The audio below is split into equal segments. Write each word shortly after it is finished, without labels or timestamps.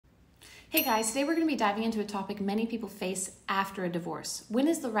Hey guys, today we're going to be diving into a topic many people face after a divorce. When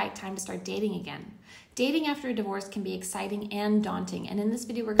is the right time to start dating again? Dating after a divorce can be exciting and daunting, and in this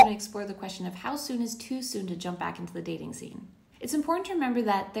video we're going to explore the question of how soon is too soon to jump back into the dating scene. It's important to remember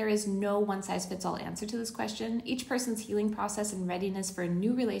that there is no one-size-fits-all answer to this question. Each person's healing process and readiness for a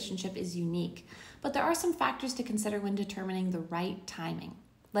new relationship is unique, but there are some factors to consider when determining the right timing.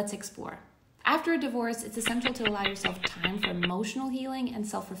 Let's explore. After a divorce, it's essential to allow yourself time for emotional healing and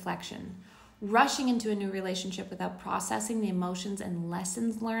self-reflection. Rushing into a new relationship without processing the emotions and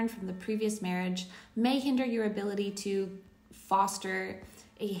lessons learned from the previous marriage may hinder your ability to foster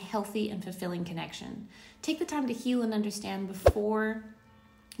a healthy and fulfilling connection. Take the time to heal and understand before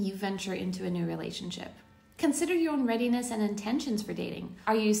you venture into a new relationship. Consider your own readiness and intentions for dating.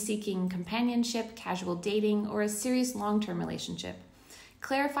 Are you seeking companionship, casual dating, or a serious long-term relationship?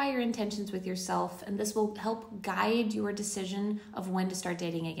 Clarify your intentions with yourself, and this will help guide your decision of when to start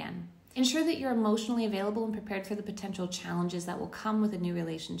dating again. Ensure that you're emotionally available and prepared for the potential challenges that will come with a new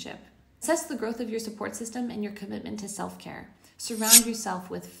relationship. Assess the growth of your support system and your commitment to self-care. Surround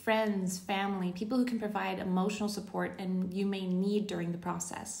yourself with friends, family, people who can provide emotional support and you may need during the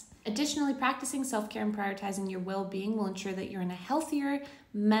process. Additionally, practicing self-care and prioritizing your well-being will ensure that you're in a healthier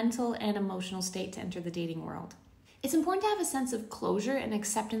mental and emotional state to enter the dating world. It's important to have a sense of closure and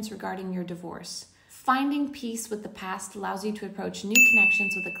acceptance regarding your divorce. Finding peace with the past allows you to approach new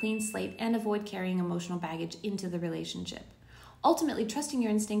connections with a clean slate and avoid carrying emotional baggage into the relationship. Ultimately, trusting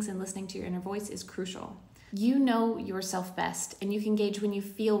your instincts and listening to your inner voice is crucial. You know yourself best, and you can gauge when you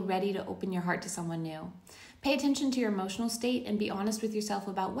feel ready to open your heart to someone new. Pay attention to your emotional state and be honest with yourself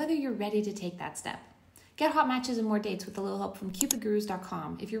about whether you're ready to take that step. Get hot matches and more dates with a little help from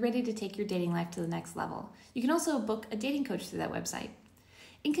cupidgurus.com if you're ready to take your dating life to the next level. You can also book a dating coach through that website.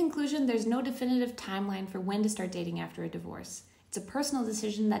 In conclusion, there's no definitive timeline for when to start dating after a divorce. It's a personal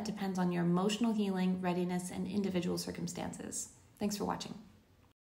decision that depends on your emotional healing, readiness, and individual circumstances. Thanks for watching.